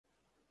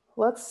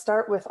Let's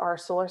start with our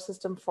solar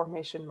system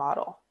formation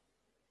model.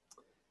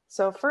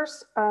 So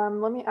first,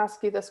 let me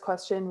ask you this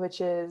question, which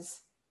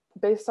is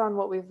based on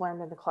what we've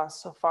learned in the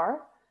class so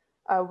far,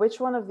 which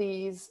one of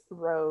these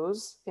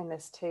rows in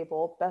this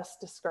table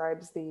best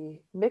describes the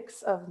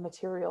mix of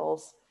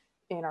materials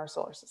in our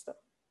solar system?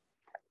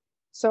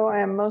 So I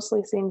am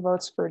mostly seeing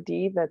votes for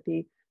D, that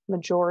the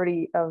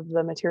majority of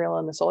the material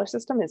in the solar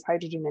system is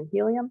hydrogen and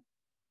helium,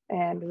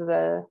 and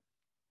the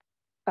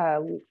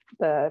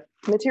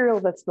material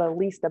that's the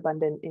least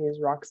abundant is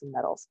rocks and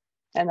metals.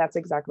 And that's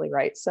exactly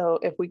right. So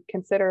if we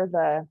consider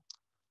the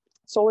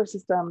solar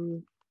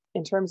system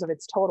in terms of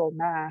its total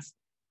mass,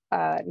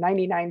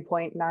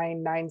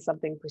 99.99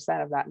 something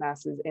percent of that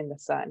mass is in the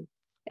sun.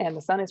 And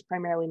the sun is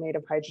primarily made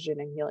of hydrogen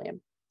and helium.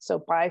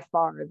 So by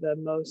far the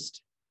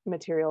most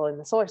material in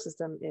the solar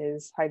system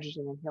is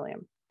hydrogen and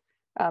helium.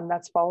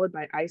 That's followed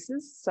by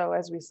ices. So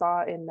as we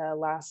saw in the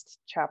last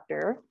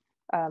chapter,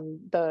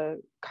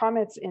 the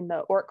comets in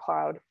the Oort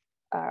cloud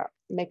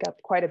make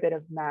up quite a bit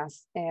of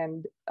mass,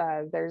 and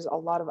there's a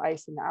lot of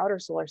ice in the outer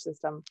solar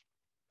system.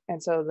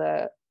 And so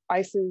the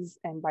ices,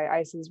 and by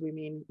ices we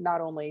mean not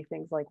only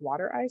things like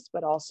water ice,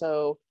 but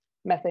also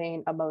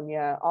methane,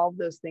 ammonia, all of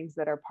those things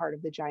that are part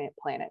of the giant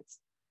planets,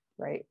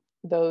 right?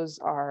 Those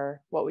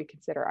are what we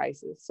consider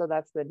ices. So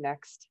that's the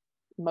next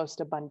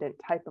most abundant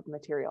type of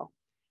material.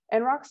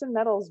 And rocks and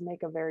metals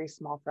make a very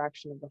small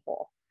fraction of the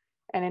whole.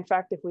 And in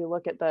fact, if we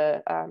look at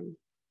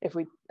if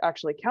we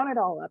actually count it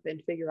all up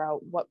and figure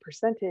out what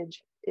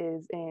percentage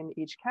is in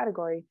each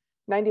category,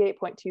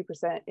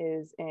 98.2%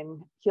 is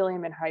in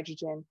helium and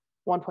hydrogen,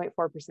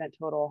 1.4%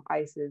 total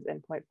ices,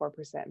 and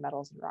 0.4%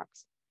 metals and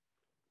rocks.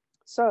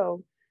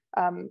 So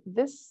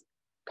this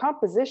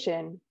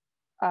composition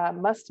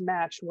must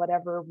match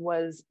whatever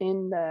was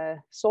in the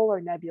solar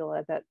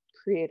nebula that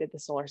created the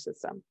solar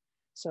system.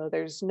 So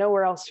there's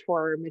nowhere else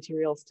for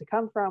materials to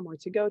come from or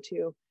to go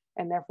to,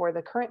 and therefore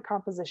the current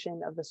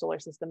composition of the solar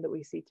system that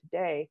we see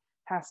today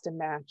has to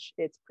match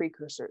its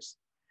precursors.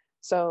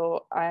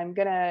 So I'm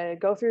gonna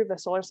go through the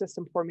solar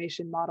system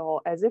formation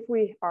model as if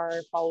we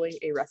are following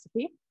a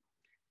recipe,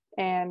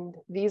 and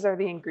these are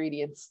the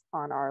ingredients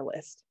on our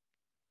list.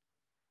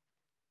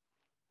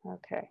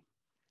 Okay,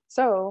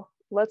 so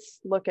let's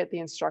look at the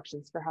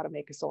instructions for how to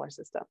make a solar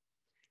system.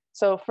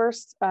 So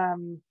first,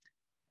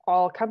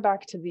 I'll come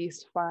back to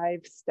these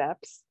 5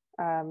 steps.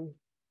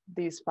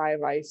 These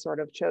 5 I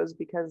sort of chose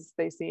because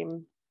they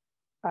seem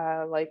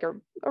like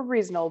a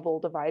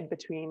reasonable divide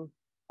between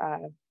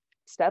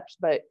steps,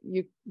 but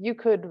you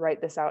could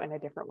write this out in a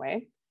different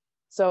way.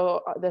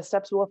 So the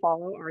steps we'll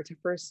follow are to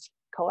first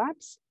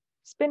collapse,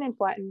 spin and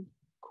flatten,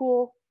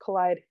 cool,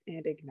 collide,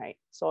 and ignite.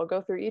 So I'll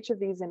go through each of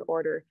these in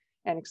order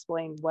and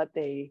explain what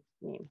they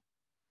mean.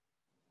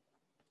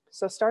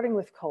 So starting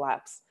with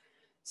collapse.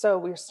 So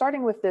we're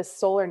starting with this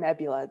solar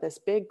nebula, this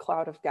big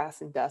cloud of gas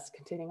and dust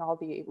containing all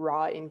the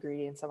raw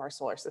ingredients of our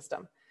solar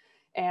system.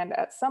 And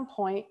at some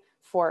point,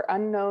 for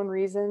unknown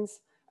reasons,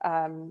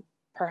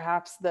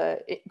 perhaps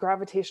the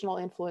gravitational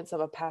influence of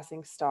a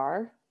passing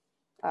star,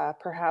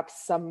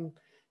 perhaps some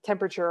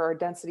temperature or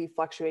density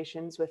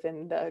fluctuations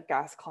within the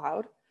gas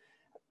cloud,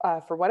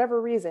 for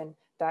whatever reason,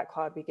 that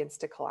cloud begins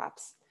to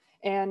collapse.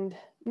 And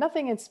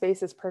nothing in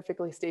space is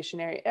perfectly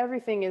stationary.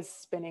 Everything is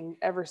spinning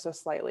ever so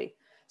slightly.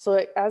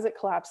 So as it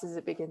collapses,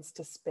 it begins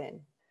to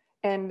spin.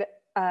 And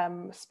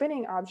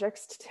spinning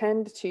objects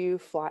tend to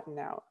flatten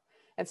out.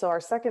 And so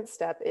our second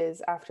step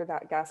is after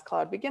that gas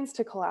cloud begins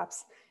to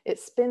collapse, it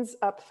spins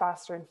up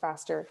faster and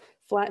faster,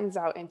 flattens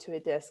out into a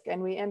disk,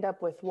 and we end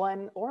up with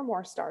 1 or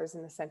more stars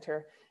in the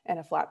center and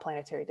a flat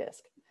planetary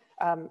disk.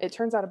 It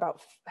turns out about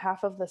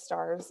half of the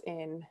stars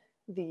in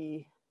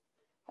the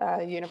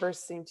universe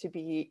seem to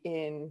be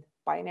in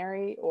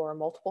binary or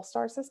multiple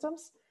star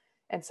systems.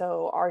 And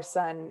so our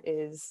sun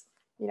is,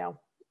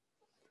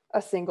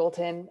 a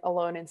singleton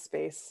alone in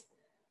space.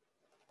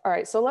 All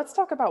right, so let's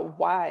talk about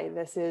why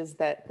this is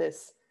that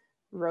this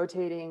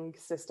rotating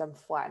system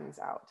flattens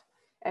out.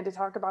 And to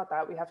talk about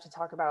that, we have to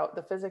talk about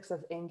the physics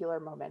of angular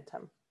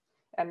momentum.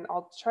 And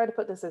I'll try to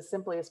put this as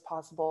simply as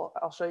possible.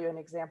 I'll show you an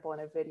example in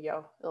a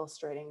video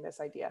illustrating this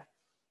idea.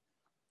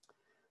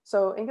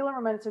 So angular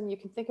momentum, you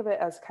can think of it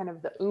as kind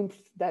of the oomph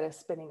that a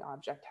spinning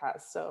object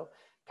has. So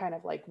kind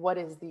of like what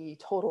is the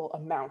total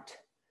amount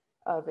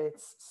of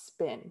its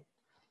spin.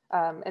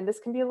 And this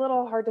can be a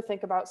little hard to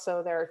think about.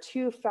 So there are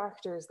 2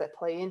 factors that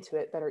play into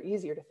it that are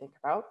easier to think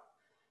about.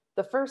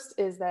 The first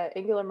is that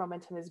angular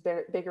momentum is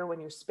bigger when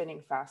you're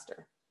spinning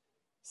faster.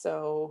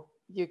 So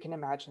you can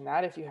imagine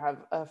that if you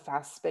have a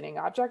fast spinning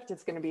object,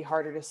 it's going to be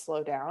harder to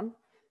slow down.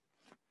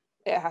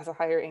 It has a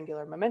higher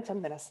angular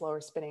momentum than a slower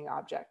spinning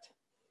object.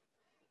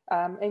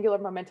 Angular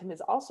momentum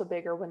is also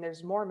bigger when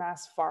there's more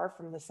mass far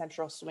from the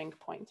central swing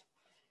point.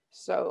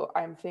 So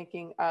I'm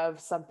thinking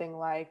of something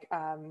like,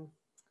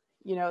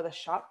 the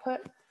shot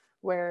put,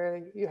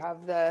 where you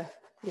have the,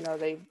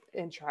 they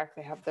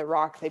have the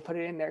rock, they put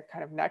it in their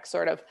kind of neck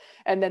sort of,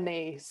 and then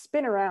they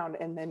spin around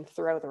and then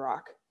throw the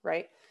rock,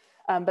 right?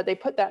 But they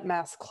put that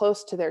mass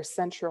close to their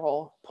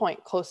central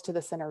point, close to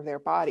the center of their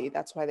body.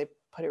 That's why they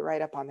put it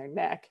right up on their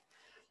neck.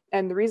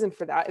 And the reason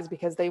for that is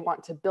because they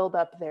want to build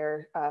up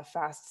their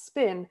fast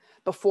spin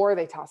before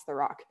they toss the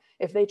rock.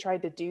 If they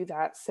tried to do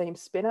that same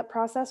spin up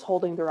process,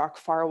 holding the rock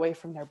far away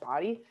from their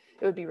body,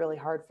 it would be really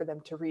hard for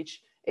them to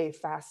reach a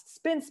fast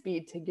spin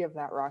speed to give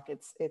that rock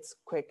its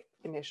quick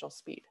initial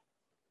speed.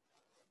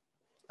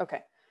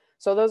 Okay,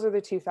 so those are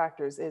the two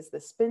factors, is the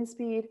spin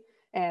speed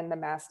and the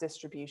mass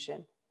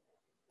distribution.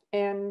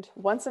 And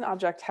once an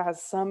object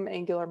has some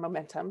angular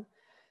momentum,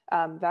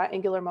 that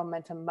angular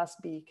momentum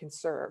must be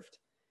conserved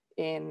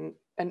in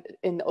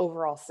the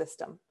overall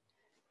system.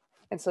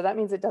 And so that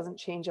means it doesn't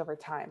change over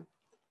time.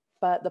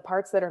 But the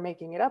parts that are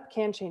making it up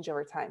can change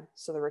over time.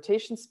 So the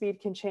rotation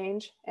speed can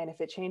change, and if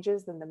it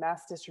changes, then the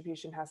mass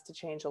distribution has to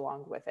change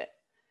along with it.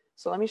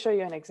 So let me show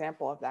you an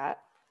example of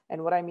that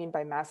and what I mean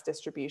by mass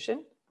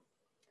distribution.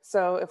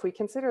 So if we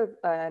consider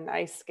an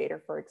ice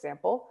skater, for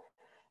example,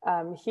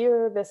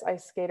 here this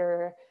ice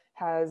skater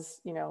has,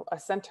 a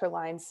center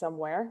line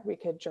somewhere. We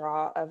could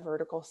draw a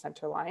vertical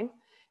center line,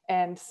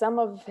 and some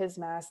of his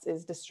mass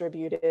is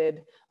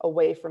distributed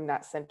away from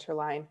that center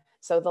line.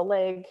 So the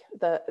leg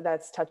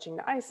that's touching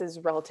the ice is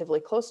relatively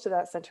close to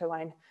that center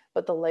line,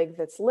 but the leg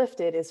that's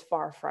lifted is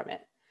far from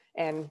it.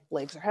 And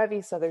legs are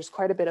heavy, so there's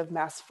quite a bit of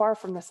mass far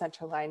from the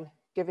center line,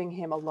 giving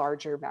him a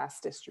larger mass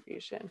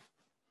distribution.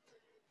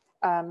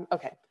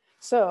 Okay,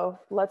 so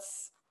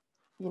let's,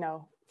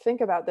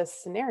 think about this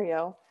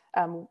scenario.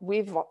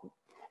 We've,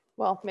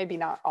 well, maybe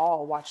not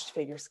all watched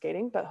figure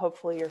skating, but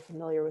hopefully you're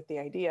familiar with the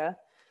idea.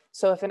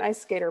 So if an ice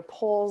skater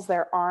pulls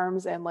their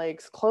arms and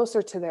legs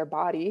closer to their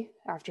body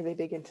after they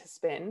begin to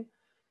spin,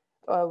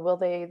 will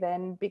they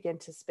then begin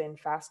to spin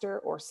faster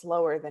or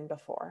slower than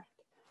before?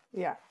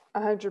 Yeah,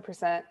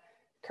 100%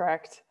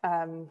 correct.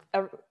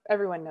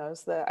 Everyone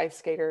knows the ice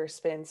skater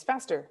spins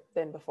faster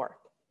than before.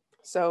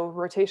 So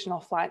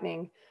rotational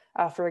flattening,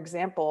 for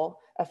example,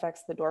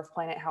 affects the dwarf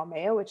planet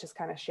Haumea, which is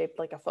kind of shaped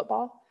like a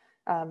football.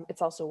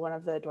 It's also one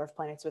of the dwarf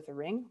planets with a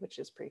ring, which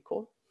is pretty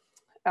cool.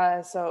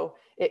 So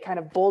it kind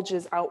of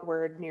bulges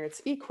outward near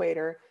its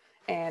equator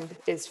and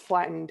is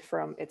flattened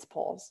from its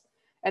poles.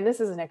 And this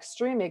is an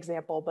extreme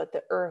example, but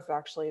the Earth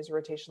actually is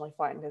rotationally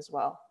flattened as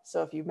well.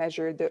 So if you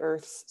measured the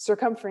Earth's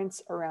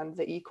circumference around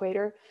the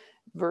equator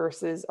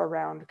versus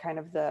around kind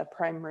of the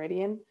prime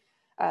meridian,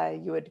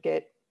 you would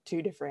get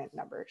two different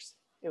numbers.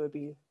 It would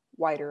be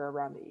wider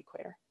around the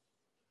equator.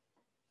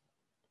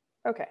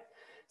 Okay.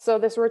 So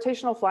this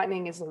rotational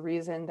flattening is the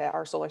reason that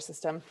our solar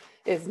system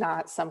is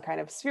not some kind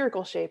of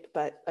spherical shape,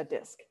 but a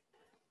disk.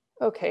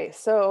 Okay,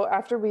 so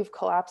after we've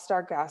collapsed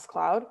our gas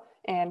cloud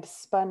and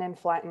spun and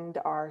flattened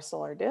our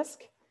solar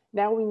disk,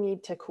 now we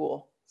need to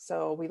cool.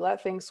 So we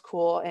let things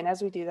cool, and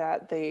as we do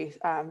that,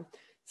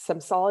 some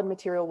solid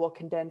material will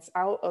condense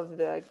out of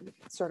the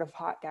sort of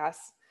hot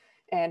gas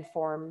and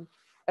form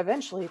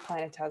eventually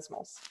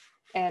planetesimals.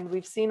 And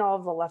we've seen all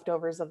of the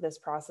leftovers of this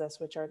process,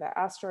 which are the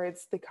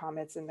asteroids, the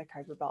comets, and the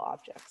Kuiper Belt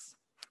objects.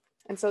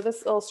 And so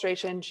this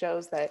illustration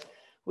shows that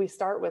we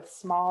start with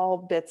small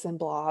bits and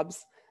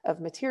blobs of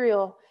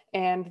material,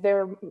 and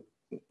they're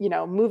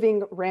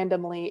moving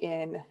randomly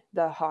in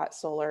the hot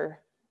solar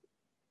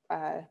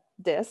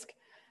disk.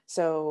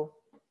 So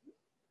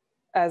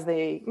as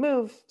they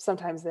move,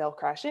 sometimes they'll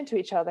crash into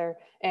each other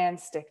and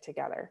stick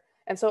together.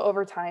 And so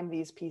over time,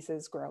 these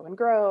pieces grow and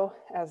grow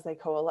as they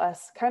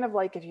coalesce, kind of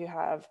like if you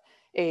have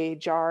a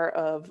jar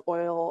of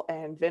oil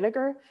and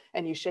vinegar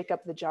and you shake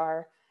up the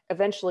jar,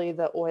 eventually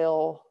the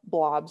oil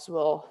blobs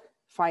will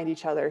find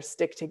each other,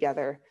 stick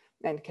together,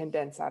 and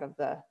condense out of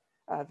the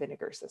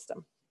vinegar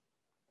system.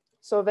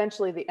 So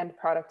eventually the end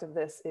product of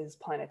this is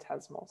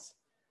planetesimals.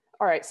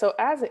 All right, so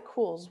as it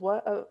cools,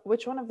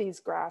 which one of these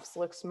graphs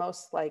looks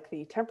most like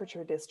the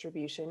temperature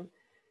distribution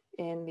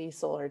in the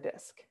solar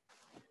disk?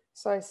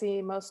 So I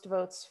see most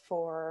votes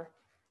for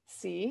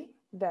C,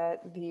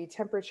 that the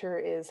temperature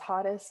is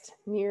hottest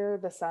near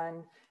the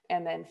sun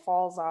and then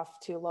falls off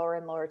to lower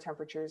and lower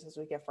temperatures as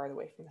we get farther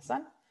away from the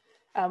sun.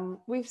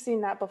 We've seen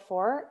that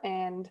before,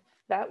 and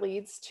that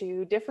leads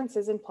to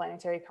differences in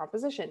planetary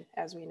composition,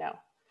 as we know.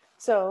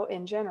 So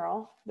in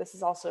general, this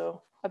is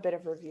also a bit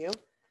of review.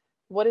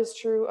 What is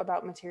true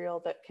about material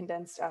that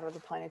condensed out of the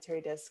planetary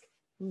disk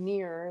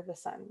near the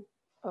sun?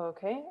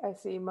 Okay, I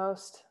see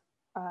most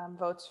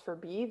votes for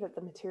B, that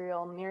the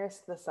material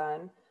nearest the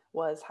sun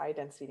was high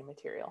density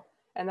material.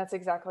 And that's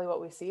exactly what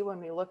we see when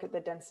we look at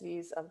the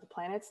densities of the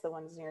planets. The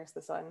ones nearest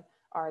the sun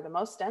are the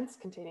most dense,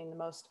 containing the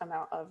most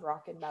amount of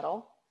rock and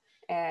metal.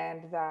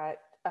 And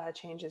that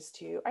changes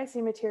to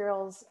icy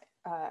materials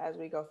as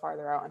we go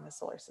farther out in the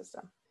solar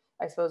system.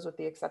 I suppose with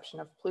the exception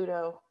of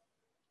Pluto,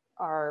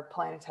 our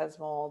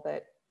planetesimal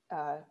that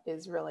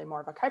is really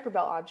more of a Kuiper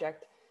Belt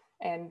object.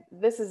 And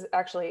this is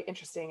actually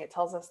interesting. It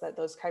tells us that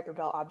those Kuiper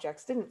Belt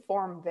objects didn't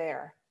form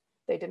there.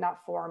 They did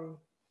not form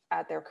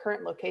at their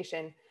current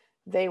location.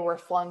 They were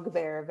flung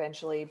there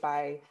eventually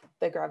by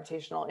the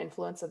gravitational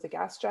influence of the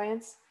gas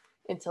giants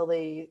until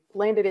they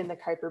landed in the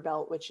Kuiper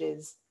Belt, which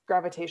is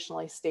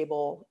gravitationally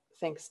stable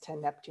thanks to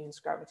Neptune's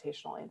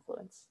gravitational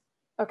influence.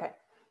 Okay,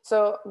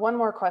 so one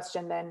more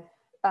question then.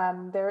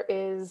 There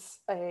is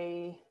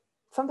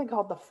something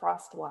called the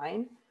frost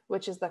line,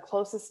 which is the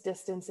closest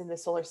distance in the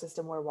solar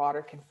system where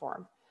water can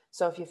form.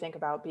 So if you think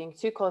about being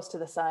too close to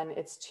the sun,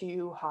 it's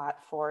too hot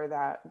for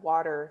that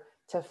water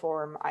to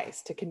form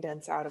ice, to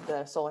condense out of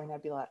the solar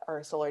nebula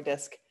or solar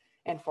disk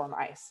and form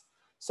ice.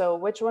 So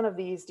which one of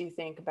these do you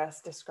think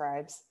best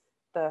describes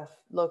the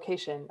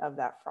location of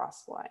that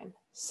frost line?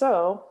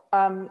 So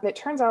it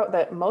turns out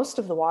that most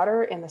of the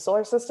water in the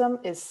solar system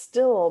is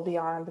still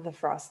beyond the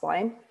frost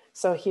line.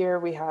 So here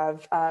we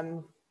have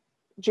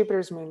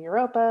Jupiter's moon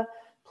Europa,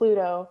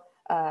 Pluto,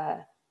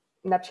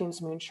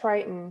 Neptune's moon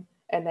Triton,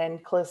 and then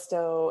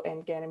Callisto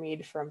and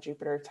Ganymede from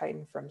Jupiter,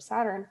 Titan from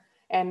Saturn.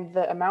 And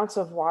the amounts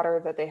of water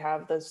that they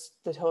have,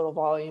 the total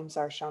volumes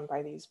are shown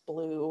by these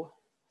blue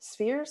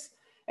spheres.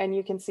 And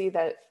you can see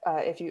that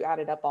if you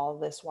added up all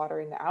this water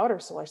in the outer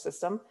solar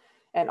system,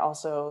 and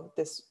also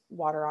this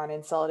water on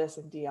Enceladus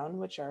and Dione,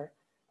 which are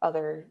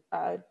other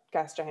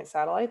gas giant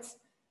satellites,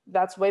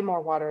 that's way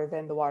more water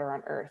than the water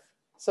on Earth.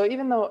 So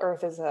even though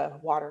Earth is a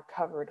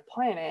water-covered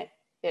planet,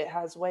 it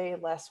has way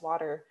less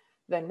water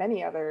than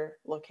many other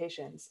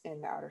locations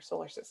in the outer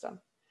solar system.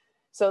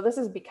 So this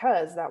is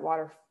because that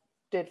water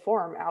did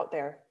form out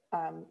there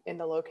in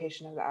the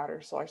location of the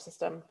outer solar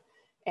system.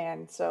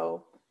 And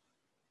so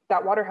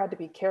that water had to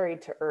be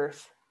carried to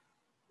Earth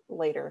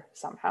later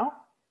somehow.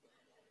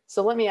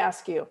 So let me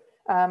ask you,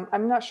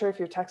 I'm not sure if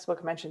your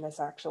textbook mentioned this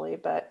actually,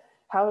 but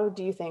how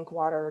do you think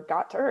water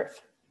got to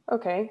Earth?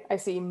 Okay, I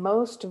see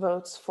most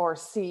votes for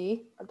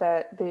C,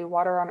 that the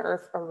water on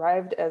Earth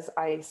arrived as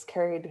ice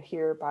carried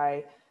here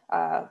by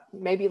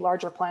maybe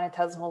larger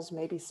planetesimals,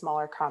 maybe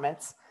smaller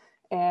comets.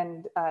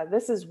 And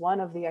this is one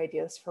of the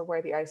ideas for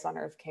where the ice on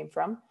Earth came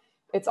from.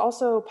 It's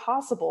also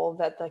possible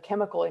that the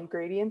chemical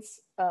ingredients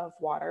of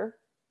water,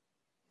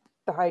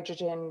 the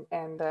hydrogen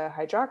and the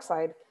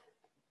hydroxide,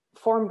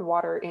 formed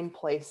water in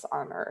place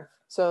on Earth.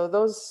 So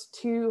those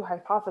two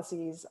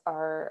hypotheses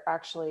are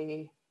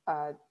actually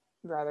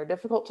rather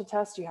difficult to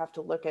test. You have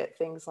to look at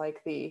things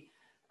like the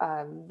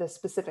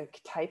specific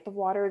type of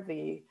water,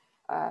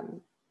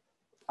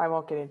 I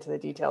won't get into the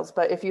details,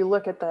 but if you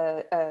look at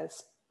the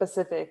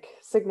specific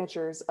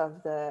signatures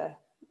of the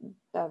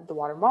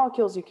water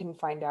molecules, you can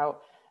find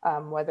out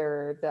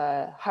whether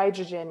the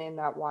hydrogen in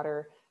that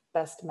water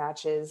best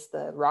matches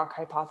the rock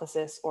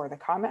hypothesis or the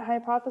comet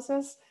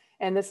hypothesis.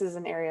 And this is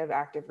an area of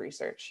active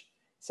research.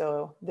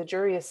 So the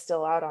jury is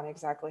still out on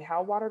exactly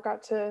how water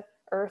got to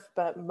Earth,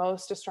 but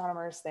most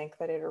astronomers think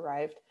that it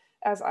arrived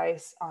as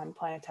ice on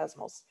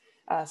planetesimals.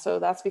 So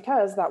that's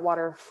because that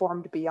water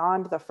formed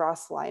beyond the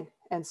frost line.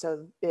 And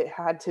so it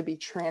had to be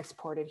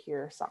transported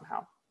here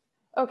somehow.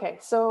 Okay,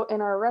 so in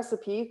our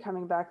recipe,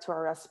 coming back to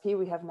our recipe,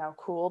 we have now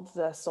cooled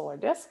the solar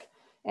disk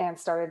and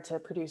started to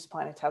produce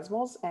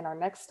planetesimals. And our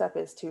next step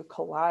is to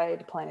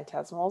collide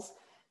planetesimals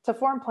to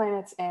form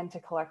planets and to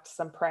collect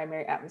some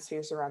primary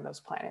atmospheres around those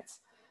planets.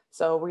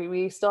 So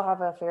we still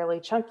have a fairly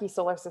chunky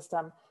solar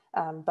system,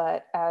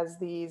 but as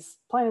these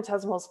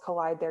planetesimals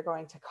collide, they're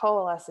going to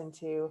coalesce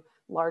into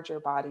larger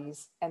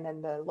bodies, and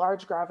then the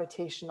large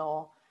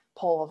gravitational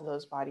pull of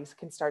those bodies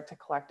can start to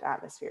collect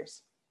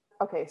atmospheres.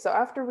 Okay, so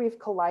after we've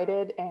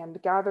collided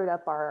and gathered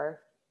up our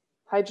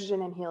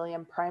hydrogen and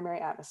helium primary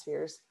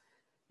atmospheres,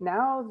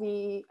 now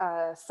the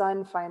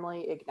sun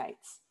finally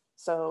ignites.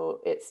 So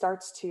it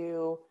starts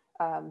to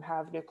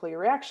have nuclear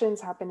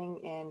reactions happening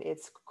in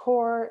its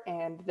core,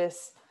 and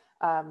this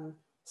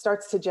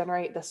starts to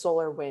generate the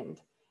solar wind.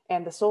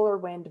 And the solar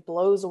wind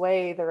blows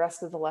away the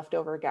rest of the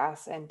leftover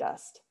gas and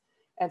dust.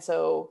 And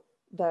so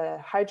the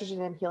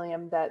hydrogen and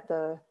helium that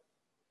the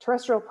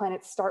terrestrial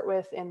planets start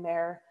with in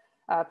their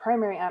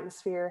primary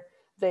atmosphere,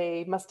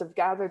 they must have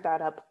gathered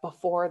that up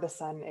before the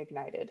sun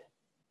ignited.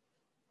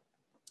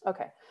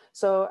 Okay,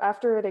 so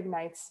after it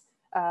ignites,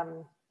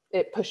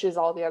 it pushes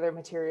all the other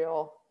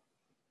material,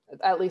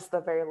 at least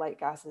the very light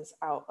gases,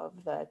 out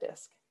of the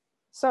disk.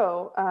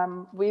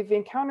 So we've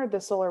encountered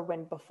the solar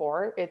wind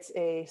before. It's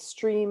a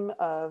stream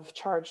of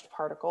charged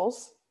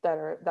particles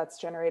that's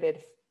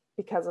generated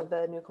because of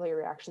the nuclear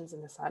reactions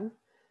in the sun.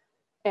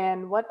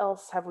 And what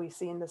else have we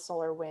seen the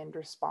solar wind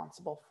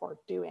responsible for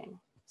doing?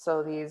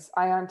 So these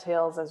ion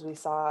tails, as we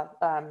saw,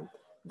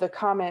 the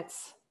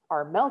comets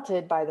are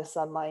melted by the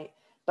sunlight,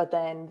 but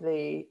then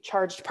the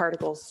charged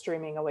particles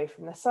streaming away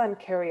from the sun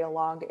carry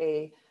along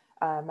a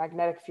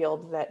magnetic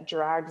field that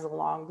drags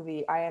along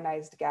the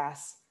ionized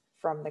gas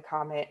from the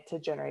comet to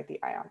generate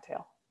the ion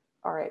tail.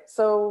 All right,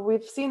 so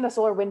we've seen the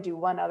solar wind do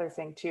one other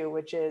thing too,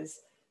 which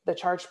is the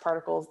charged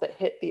particles that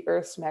hit the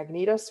Earth's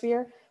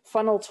magnetosphere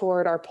funnel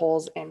toward our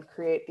poles and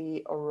create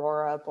the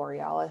aurora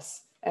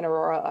borealis and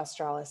aurora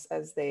australis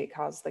as they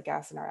cause the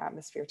gas in our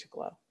atmosphere to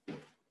glow.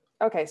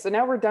 Okay, so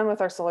now we're done with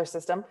our solar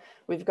system.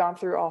 We've gone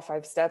through all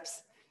 5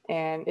 steps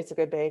and it's a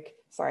good bake.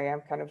 Sorry,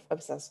 I'm kind of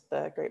obsessed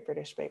with the Great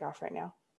British Bake Off right now.